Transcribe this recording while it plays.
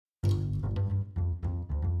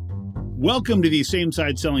Welcome to the Same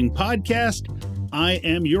Side Selling Podcast. I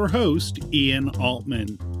am your host, Ian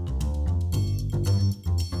Altman.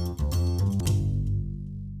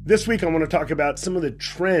 This week, I want to talk about some of the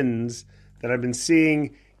trends that I've been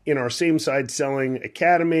seeing in our Same Side Selling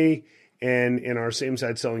Academy and in our Same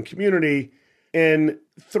Side Selling community, and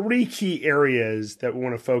three key areas that we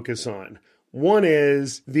want to focus on. One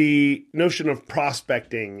is the notion of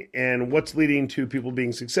prospecting and what's leading to people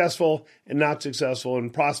being successful and not successful in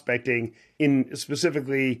prospecting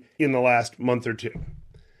specifically in the last month or two.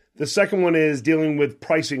 The second one is dealing with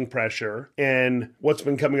pricing pressure and what's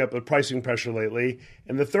been coming up with pricing pressure lately.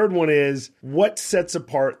 And the third one is what sets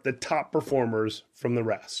apart the top performers from the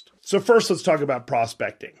rest. So first, let's talk about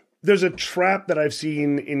prospecting. There's a trap that I've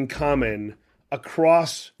seen in common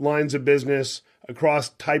across lines of business, across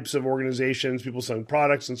types of organizations, people selling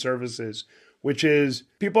products and services, which is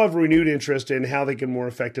people have renewed interest in how they can more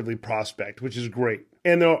effectively prospect, which is great.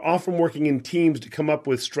 And they're often working in teams to come up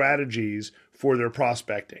with strategies for their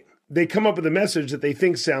prospecting. They come up with a message that they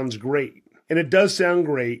think sounds great. And it does sound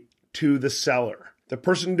great to the seller. The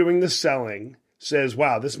person doing the selling says,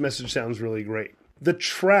 wow, this message sounds really great. The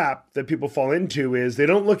trap that people fall into is they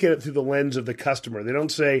don't look at it through the lens of the customer. They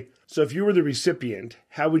don't say, so if you were the recipient,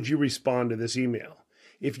 how would you respond to this email?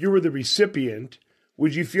 If you were the recipient,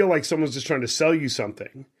 would you feel like someone's just trying to sell you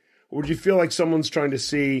something? Or would you feel like someone's trying to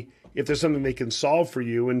see if there's something they can solve for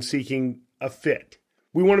you and seeking a fit?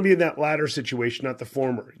 We want to be in that latter situation, not the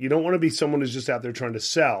former. You don't want to be someone who's just out there trying to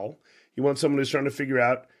sell. You want someone who's trying to figure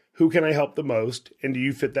out who can I help the most and do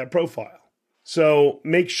you fit that profile? So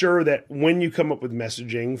make sure that when you come up with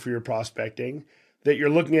messaging for your prospecting, that you're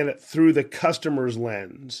looking at it through the customer's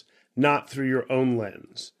lens, not through your own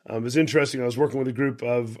lens. It was interesting. I was working with a group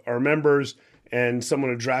of our members and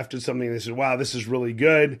someone had drafted something and they said, wow, this is really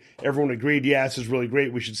good. Everyone agreed, yeah, this is really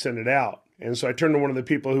great. We should send it out. And so I turned to one of the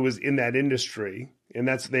people who was in that industry, and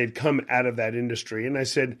they had come out of that industry. And I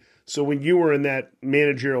said, so when you were in that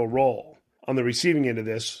managerial role on the receiving end of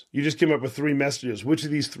this, you just came up with 3 messages. Which of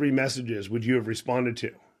these 3 messages would you have responded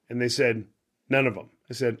to? And they said, none of them.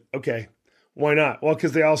 I said, okay, why not? Well,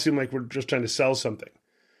 because they all seem like we're just trying to sell something.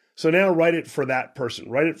 So now write it for that person.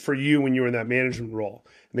 Write it for you when you were in that management role.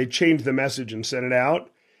 And they changed the message and sent it out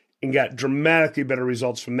and got dramatically better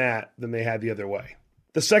results from that than they had the other way.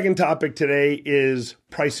 The second topic today is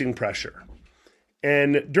pricing pressure.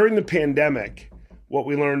 And during the pandemic, what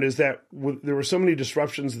we learned is that there were so many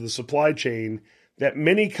disruptions of the supply chain that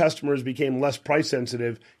many customers became less price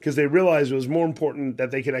sensitive because they realized it was more important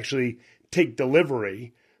that they could actually take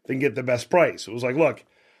delivery than get the best price. It was like, look,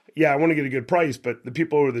 yeah, I want to get a good price, but the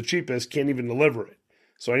people who are the cheapest can't even deliver it.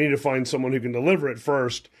 So I need to find someone who can deliver it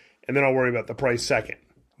first, and then I'll worry about the price second.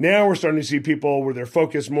 Now we're starting to see people where they're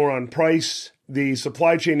focused more on price. The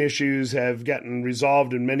supply chain issues have gotten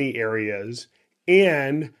resolved in many areas,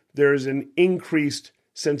 and there's an increased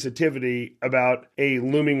sensitivity about a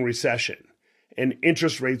looming recession. And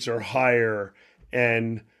interest rates are higher,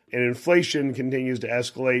 and inflation continues to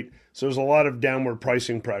escalate. So there's a lot of downward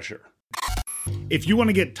pricing pressure. If you want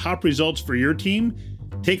to get top results for your team,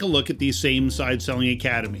 take a look at the Same Side Selling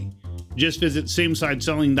Academy. Just visit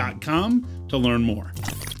samesideselling.com to learn more.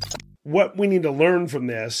 What we need to learn from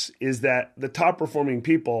this is that the top performing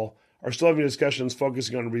people are still having discussions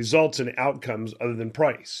focusing on results and outcomes other than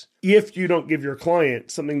price. If you don't give your client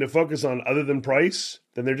something to focus on other than price,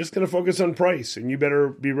 then they're just going to focus on price, and you better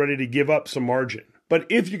be ready to give up some margin. But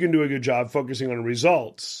if you can do a good job focusing on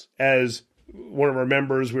results, as one of our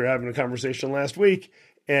members, we were having a conversation last week,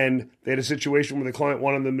 and they had a situation where the client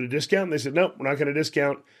wanted them to discount. And they said, no, we're not going to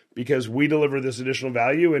discount because we deliver this additional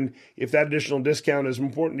value. And if that additional discount is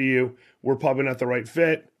important to you, we're probably not the right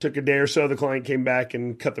fit. Took a day or so, the client came back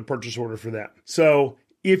and cut the purchase order for them. So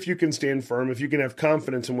if you can stand firm, if you can have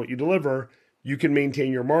confidence in what you deliver, you can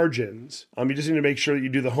maintain your margins. You just need to make sure that you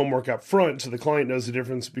do the homework up front so the client knows the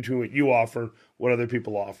difference between what you offer and what other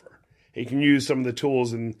people offer. You can use some of the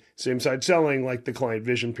tools in same-side selling like the client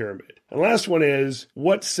vision pyramid. And last one is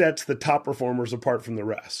what sets the top performers apart from the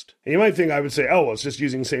rest? And you might think I would say, oh, well, it's just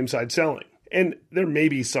using same-side selling. And there may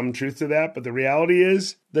be some truth to that, but the reality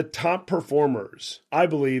is the top performers, I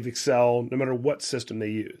believe, excel no matter what system they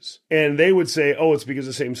use. And they would say, oh, it's because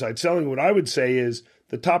of same-side selling. What I would say is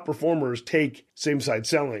the top performers take same-side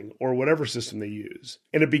selling or whatever system they use,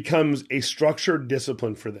 and it becomes a structured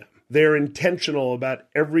discipline for them. They're intentional about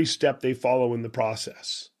every step they follow in the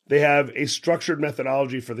process. They have a structured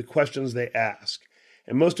methodology for the questions they ask.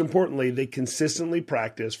 And most importantly, they consistently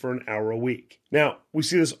practice for an hour a week. Now, we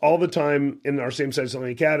see this all the time in our Same Side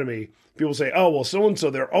Selling Academy. People say, oh, well, so-and-so,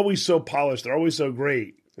 they're always so polished. They're always so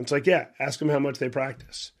great. It's like, yeah, ask them how much they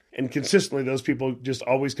practice. And consistently, those people just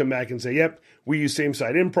always come back and say, yep, we use same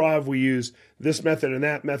side improv, we use this method and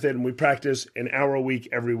that method, and we practice an hour a week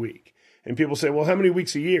every week. And people say, well, how many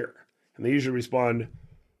weeks a year? And they usually respond,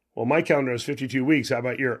 well, my calendar is 52 weeks. How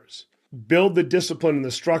about yours? Build the discipline and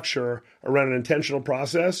the structure around an intentional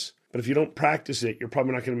process. But if you don't practice it, you're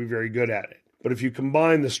probably not going to be very good at it. But if you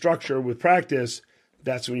combine the structure with practice,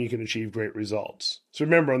 that's when you can achieve great results. So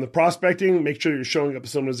remember, on the prospecting, make sure you're showing up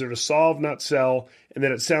as someone who's there to solve, not sell, and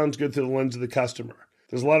that it sounds good through the lens of the customer.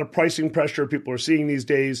 There's a lot of pricing pressure people are seeing these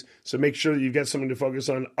days, so make sure that you've got something to focus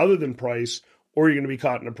on other than price, or you're going to be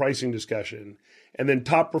caught in a pricing discussion. And then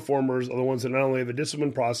top performers are the ones that not only have a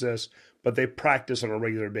disciplined process, but they practice on a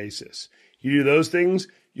regular basis. You do those things,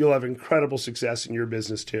 you'll have incredible success in your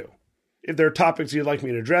business too. If there are topics you'd like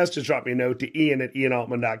me to address, just drop me a note to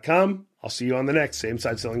ian@ianaltman.com. I'll see you on the next Same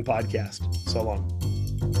Side Selling podcast. So long.